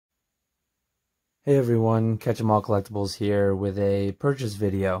Hey everyone, KetchumAllCollectibles here with a purchase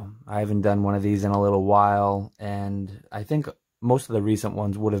video. I haven't done one of these in a little while, and I think most of the recent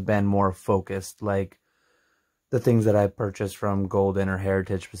ones would have been more focused, like the things that I purchased from Golden or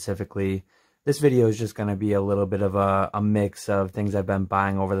Heritage specifically. This video is just going to be a little bit of a mix of things I've been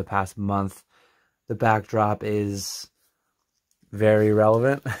buying over the past month. The backdrop is very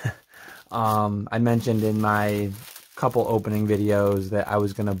relevant. I mentioned in my couple opening videos that I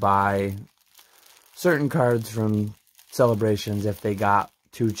was going to buy certain cards from celebrations if they got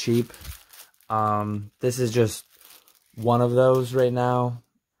too cheap. This is just one of those right now.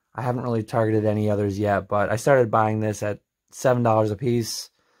 I haven't really targeted any others yet, but I started buying this at $7 a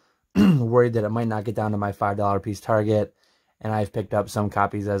piece. Worried that it might not get down to my $5 a piece target, and I've picked up some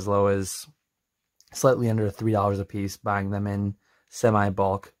copies as low as slightly under $3 a piece, buying them in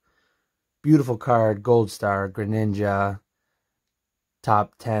semi-bulk. Beautiful card, Gold Star, Greninja,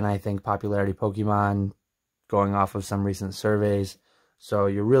 top 10, I think, popularity Pokemon, going off of some recent surveys. So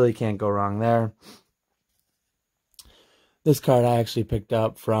you really can't go wrong there. This card I actually picked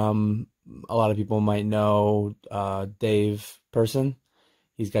up from, a lot of people might know, Dave Person.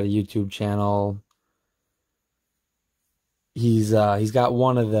 He's got a YouTube channel. He's got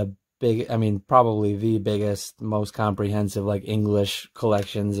one of the probably the biggest, most comprehensive, like, English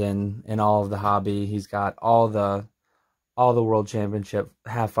collections in all of the hobby. He's got all the World Championship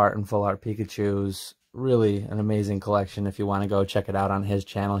half art and full art Pikachus. Really an amazing collection. If you want to go check it out on his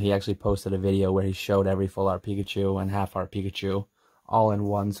channel, he actually posted a video where he showed every full art Pikachu and half art Pikachu all in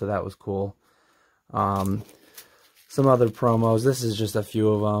one, so that was cool. Some other promos. This is just a few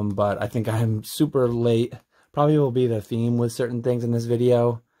of them, but I think I'm super late. Probably will be the theme with certain things in this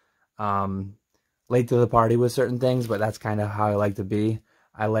video. Late to the party with certain things, but that's kind of how I like to be.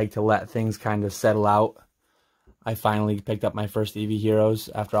 I like to let things kind of settle out. I finally picked up my first EV Heroes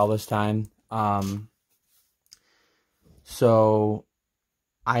after all this time. So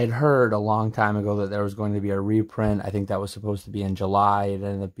I had heard a long time ago that there was going to be a reprint. I think that was supposed to be in July. It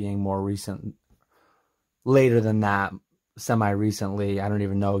ended up being more recent, later than that, semi-recently. I don't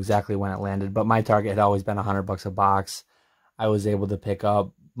even know exactly when it landed, but my target had always been $100 a box. I was able to pick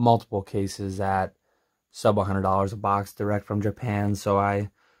up multiple cases at sub $100 a box direct from Japan, so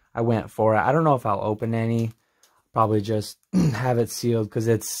I went for it. I don't know if I'll open any. Probably just have it sealed because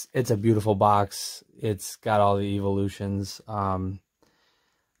it's a beautiful box. It's got all the evolutions.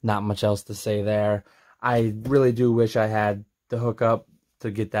 Not much else to say there. I really do wish I had the hookup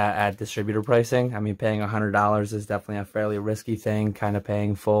to get that at distributor pricing. I mean, paying $100 is definitely a fairly risky thing, kind of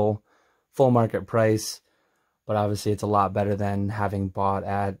paying full market price. But obviously it's a lot better than having bought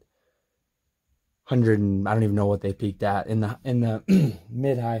at 100 and I don't even know what they peaked at, in the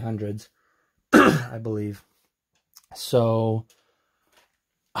mid-high hundreds, I believe. So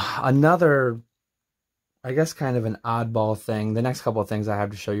another, I guess, kind of an oddball thing. The next couple of things I have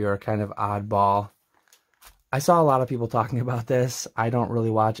to show you are kind of oddball. I saw a lot of people talking about this. I don't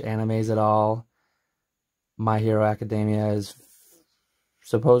really watch animes at all. My Hero Academia is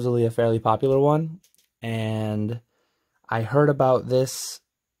supposedly a fairly popular one, and I heard about this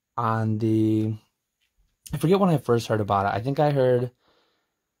on I forget when I first heard about it. I think I heard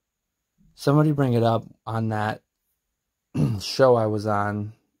somebody bring it up on that show I was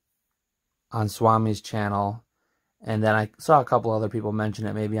on Swami's channel, and then I saw a couple other people mention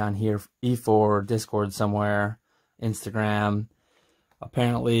it, maybe on here, E4 or Discord somewhere, Instagram.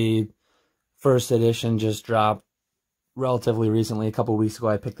 Apparently, first edition just dropped relatively recently, a couple weeks ago.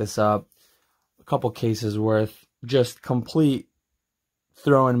 I picked this up, a couple cases worth, just complete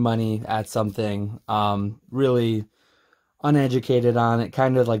throwing money at something. Really uneducated on it,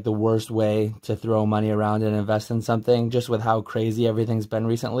 kind of like the worst way to throw money around and invest in something, just with how crazy everything's been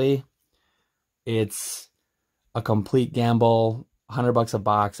recently. It's a complete gamble. $100 a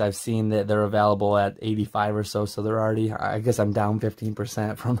box. I've seen that they're available at 85 or so, so they're already, I guess I'm down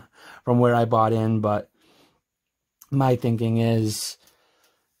 15% from where I bought in. But my thinking is,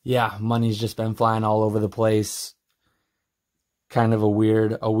 yeah, money's just been flying all over the place. Kind of a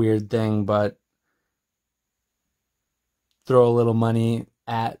weird thing, but throw a little money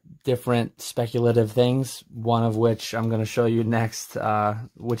at different speculative things, one of which I'm going to show you next,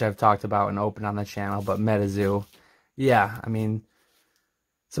 which I've talked about and opened on the channel, but MetaZoo. Yeah, I mean,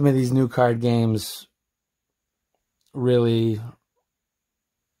 some of these new card games, really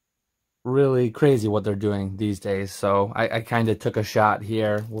crazy what they're doing these days. So I kind of took a shot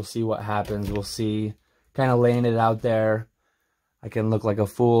here. We'll see what happens. We'll see, kind of laying it out there. I can look like a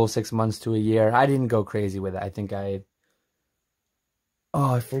fool 6 months to a year. I didn't go crazy with it. I think I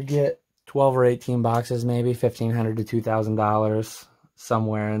forget, 12 or 18 boxes, maybe $1,500 to $2,000,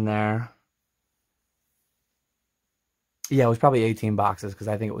 somewhere in there. Yeah, it was probably 18 boxes because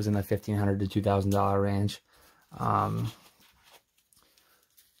I think it was in the $1,500 to $2,000 range.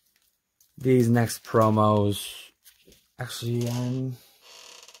 These next promos, actually,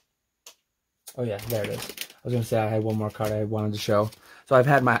 oh yeah, there it is. I was going to say I had one more card I wanted to show. So I've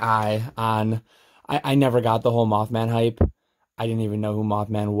had my eye on, I never got the whole Mothman hype. I didn't even know who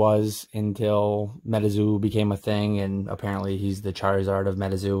Mothman was until MetaZoo became a thing, and apparently he's the Charizard of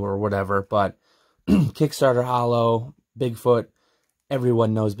MetaZoo or whatever. But Kickstarter Hollow, Bigfoot,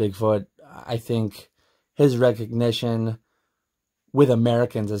 everyone knows Bigfoot. I think his recognition with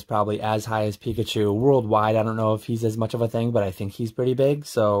Americans is probably as high as Pikachu. Worldwide, I don't know if he's as much of a thing, but I think he's pretty big.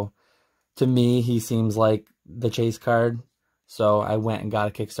 So to me, he seems like the chase card. So I went and got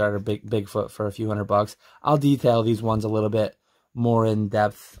a Kickstarter Bigfoot for a few $100. I'll detail these ones a little bit more in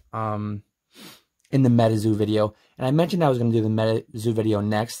depth in the MetaZoo video. And I mentioned I was going to do the MetaZoo video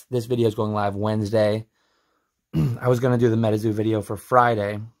next. This video is going live Wednesday. I was going to do the MetaZoo video for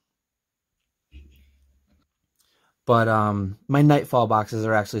Friday. But my Nightfall boxes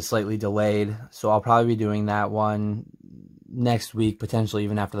are actually slightly delayed. So I'll probably be doing that one next week, potentially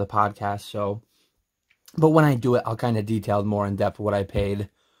even after the podcast. So, but when I do it, I'll kind of detail more in depth what I paid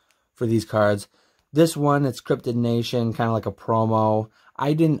for these cards. This one, it's Cryptid Nation, kind of like a promo.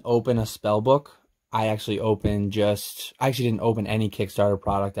 I didn't open a spell book. I actually didn't open any Kickstarter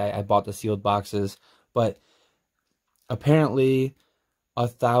product. I bought the sealed boxes, but apparently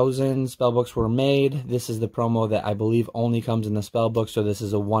 1,000 spell books were made. This is the promo that I believe only comes in the spell book, so this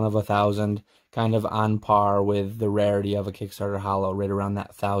is a 1 of 1,000, kind of on par with the rarity of a Kickstarter Hollow, right around that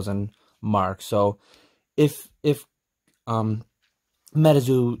 1,000 mark. So if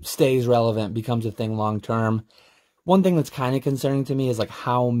MetaZoo stays relevant, becomes a thing long term, one thing that's kind of concerning to me is like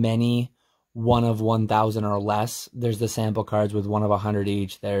how many 1 of 1,000 or less. There's the sample cards with 1 of 100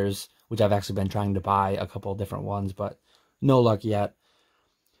 each. Which I've actually been trying to buy a couple different ones, but no luck yet.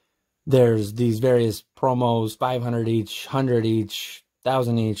 There's these various promos, 500 each, 100 each,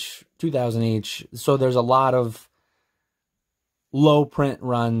 1,000 each, 2,000 each. So there's a lot of low print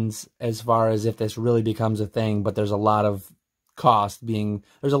runs as far as if this really becomes a thing, but there's a lot of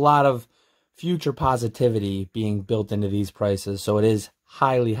there's a lot of future positivity being built into these prices. So it is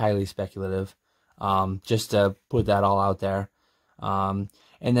highly, highly speculative, just to put that all out there.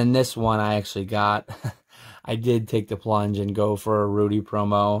 And then this one I actually got, I did take the plunge and go for a Rudy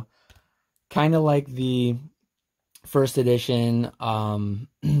promo. Kind of like the first edition,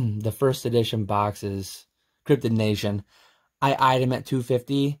 the first edition boxes, Cryptid Nation. I eyed him at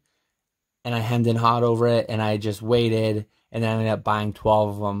 $250, and I hemmed and hawed over it, and I just waited, and then I ended up buying 12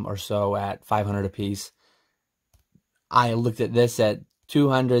 of them or so at $500 a piece. I looked at this at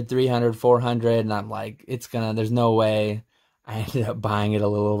 $200, $300, $400, and I'm like, there's no way. I ended up buying it a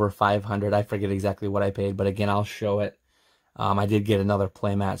little over $500. I forget exactly what I paid, but again, I'll show it. I did get another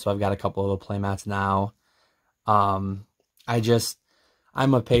playmat, so I've got a couple of the playmats now. I'm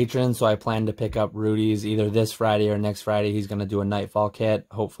a patron, so I plan to pick up Rudy's either this Friday or next Friday. He's going to do a Nightfall kit.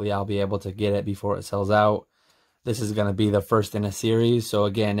 Hopefully, I'll be able to get it before it sells out. This is going to be the first in a series. So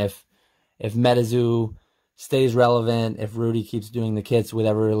again, if MetaZoo stays relevant, if Rudy keeps doing the kits with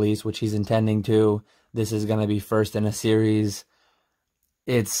every release, which he's intending to, this is going to be first in a series.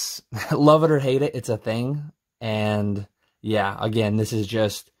 It's, love it or hate it, it's a thing. And yeah, again, this is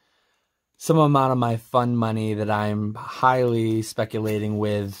just some amount of my fun money that I'm highly speculating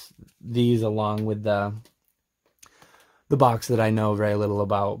with these, along with the box that I know very little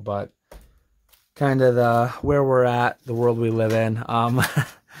about, but kind of where we're at, the world we live in.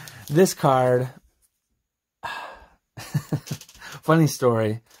 This card, funny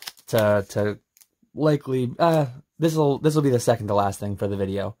story to likely, this will be the second to last thing for the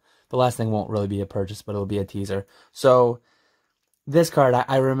video. The last thing won't really be a purchase, but it'll be a teaser. So this card,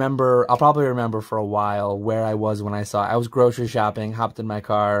 I remember, I'll probably remember for a while where I was when I saw it. I was grocery shopping, hopped in my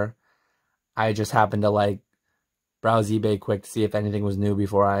car. I just happened to like browse eBay quick to see if anything was new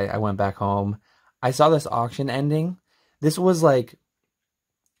before I went back home. I saw this auction ending. This was like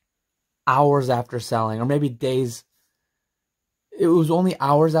hours after selling, or maybe days. It was only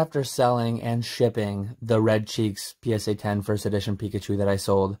hours after selling and shipping the Red Cheeks PSA 10 First Edition Pikachu that I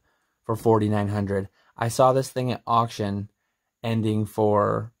sold for $4,900. I saw this thing at auction ending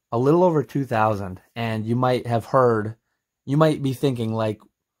for a little over $2,000. And you might have heard, you might be thinking like,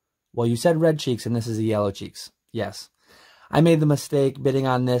 well, you said Red Cheeks and this is a Yellow Cheeks. Yes. I made the mistake bidding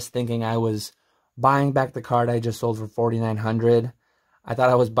on this thinking I was buying back the card I just sold for $4,900. I thought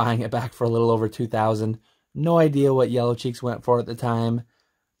I was buying it back for a little over $2,000. No idea what Yellow Cheeks went for at the time.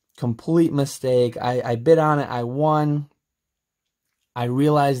 Complete mistake. I bid on it. I won. I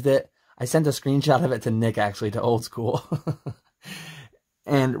realized it. I sent a screenshot of it to Nick, actually, to Old School.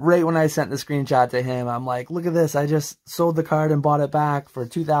 And right when I sent the screenshot to him, I'm like, look at this. I just sold the card and bought it back for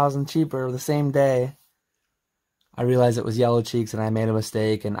 $2,000 cheaper the same day. I realized it was Yellow Cheeks and I made a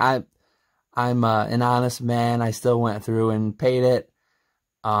mistake. And I'm an honest man. I still went through and paid it.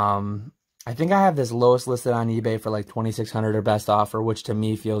 I think I have this lowest listed on eBay for like $2,600 or best offer, which to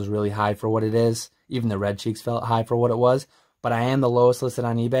me feels really high for what it is. Even the Red Cheeks felt high for what it was. But I am the lowest listed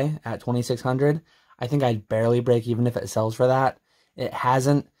on eBay at $2,600. I think I'd barely break even if it sells for that. It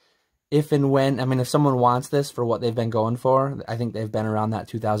hasn't. If and when, I mean, if someone wants this for what they've been going for, I think they've been around that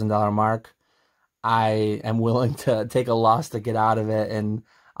 $2,000 mark. I am willing to take a loss to get out of it, and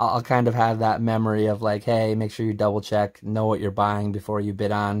I'll kind of have that memory of like, hey, make sure you double check, know what you're buying before you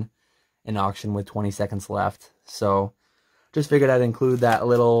bid on an auction with 20 seconds left. So just figured I'd include that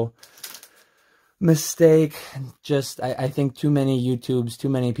little mistake. Just I think too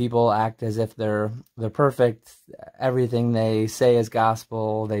many people act as if they're perfect. Everything they say is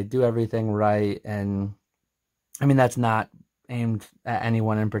gospel. They do everything right, and I mean that's not aimed at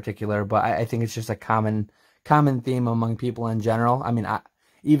anyone in particular, but I think it's just a common theme among people in general. I mean,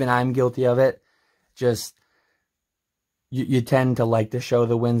 even I'm guilty of it. Just you tend to like to show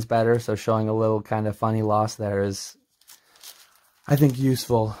the wins better, so showing a little kind of funny loss there is, I think,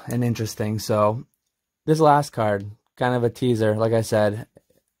 useful and interesting. So this last card, kind of a teaser. Like I said,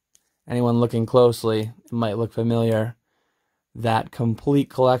 anyone looking closely, it might look familiar. That complete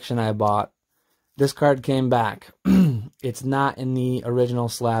collection I bought, this card came back. It's not in the original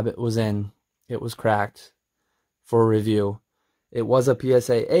slab it was in. It was cracked for review. It was a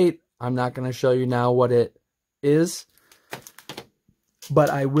PSA 8. I'm not going to show you now what it is, but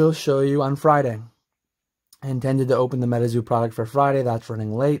I will show you on Friday. I intended to open the MetaZoo product for Friday. That's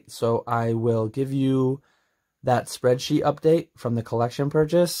running late, so I will give you that spreadsheet update from the collection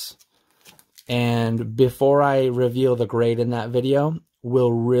purchase. And before I reveal the grade in that video,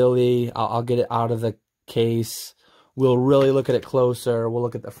 I'll get it out of the case. We'll really look at it closer. We'll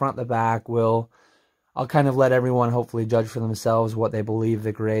look at the front, the back. I'll kind of let everyone hopefully judge for themselves what they believe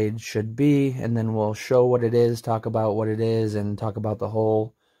the grade should be, and then we'll show what it is, talk about what it is, and talk about the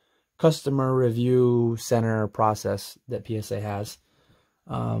whole customer review center process that PSA has.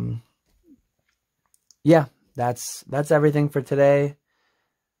 Yeah, that's everything for today.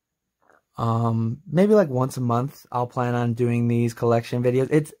 Maybe like once a month I'll plan on doing these collection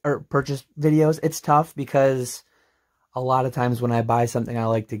videos. Or purchase videos. It's tough because a lot of times when I buy something, I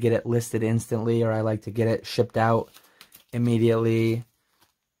like to get it listed instantly, or I like to get it shipped out immediately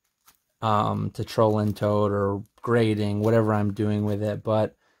to troll and tote or grading, whatever I'm doing with it.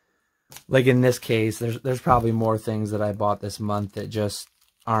 But like in this case, there's probably more things that I bought this month that just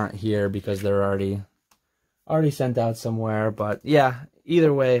aren't here because they're already sent out somewhere. But yeah,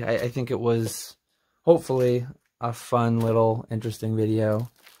 either way, I think it was hopefully a fun little interesting video.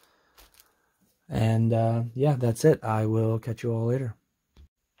 And yeah, that's it. I will catch you all later.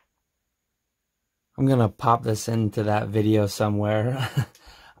 I'm gonna pop this into that video somewhere.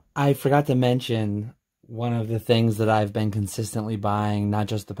 I forgot to mention one of the things that I've been consistently buying, not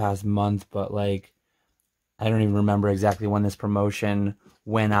just the past month, but like, I don't even remember exactly when this promotion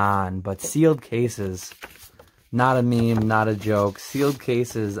went on, but sealed cases. Not a meme, not a joke. Sealed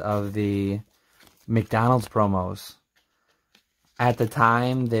cases of the McDonald's promos. At the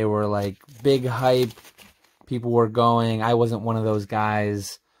time, they were like big hype. People were going. I wasn't one of those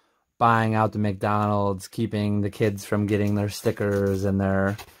guys buying out the McDonald's, keeping the kids from getting their stickers and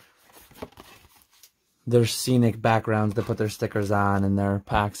their scenic backgrounds to put their stickers on and their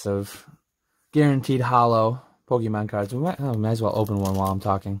packs of guaranteed hollow Pokemon cards. We might as well open one while I'm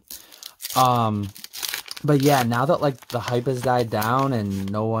talking. But yeah, now that like the hype has died down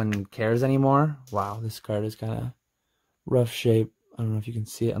and no one cares anymore. Wow, this card is kind of rough shape. I don't know if you can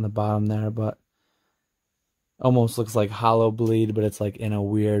see it on the bottom there, but almost looks like hollow bleed, but it's like in a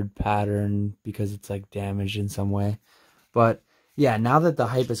weird pattern because it's like damaged in some way. But yeah, now that the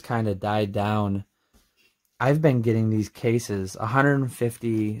hype has kind of died down, I've been getting these cases,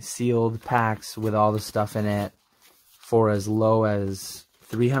 150 sealed packs with all the stuff in it for as low as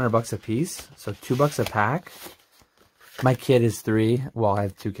 $300 a piece. So $2 a pack. My kid is 3. Well, I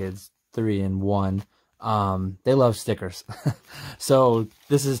have 2 kids, 3 and 1. They love stickers. So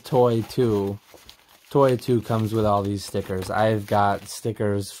this is Toy 2. Toy 2 comes with all these stickers. I've got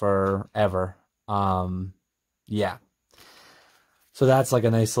stickers forever. Yeah. So that's like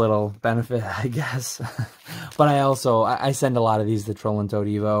a nice little benefit, I guess. But I send a lot of these to Troll and Toad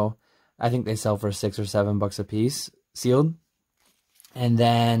Evo. I think they sell for $6 or $7 a piece, sealed. And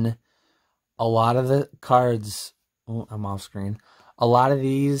then a lot of the cards, oh, I'm off screen. A lot of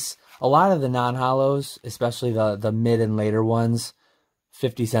the non-hollows, especially the mid and later ones,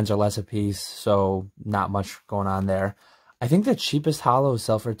 50 cents or less a piece, so not much going on there. I think the cheapest hollows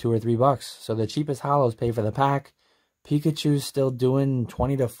sell for $2 or $3. So the cheapest hollows pay for the pack. Pikachu's still doing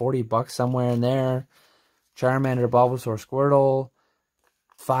 20 to 40 bucks somewhere in there. Charmander, Bulbasaur, Squirtle,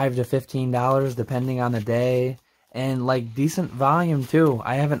 $5 to $15 depending on the day. And like decent volume too.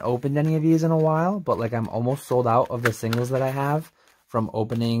 I haven't opened any of these in a while, but like I'm almost sold out of the singles that I have from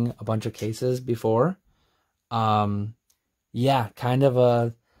opening a bunch of cases before. Yeah, kind of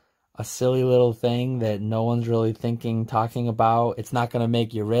a silly little thing that no one's really talking about. It's not going to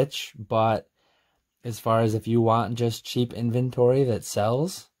make you rich, but as far as if you want just cheap inventory that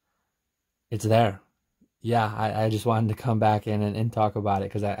sells, it's there. Yeah, I just wanted to come back in and talk about it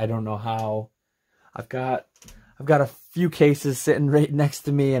because I don't know how. I've got a few cases sitting right next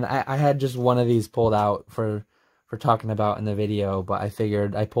to me, and I had just one of these pulled out for talking about in the video, but I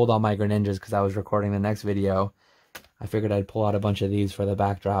figured I pulled all my Greninjas because I was recording the next video. I figured I'd pull out a bunch of these for the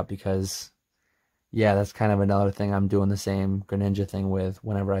backdrop because, yeah, that's kind of another thing I'm doing the same Greninja thing with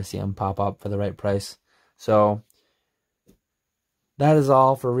whenever I see them pop up for the right price. So that is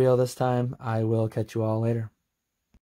all for real this time. I will catch you all later.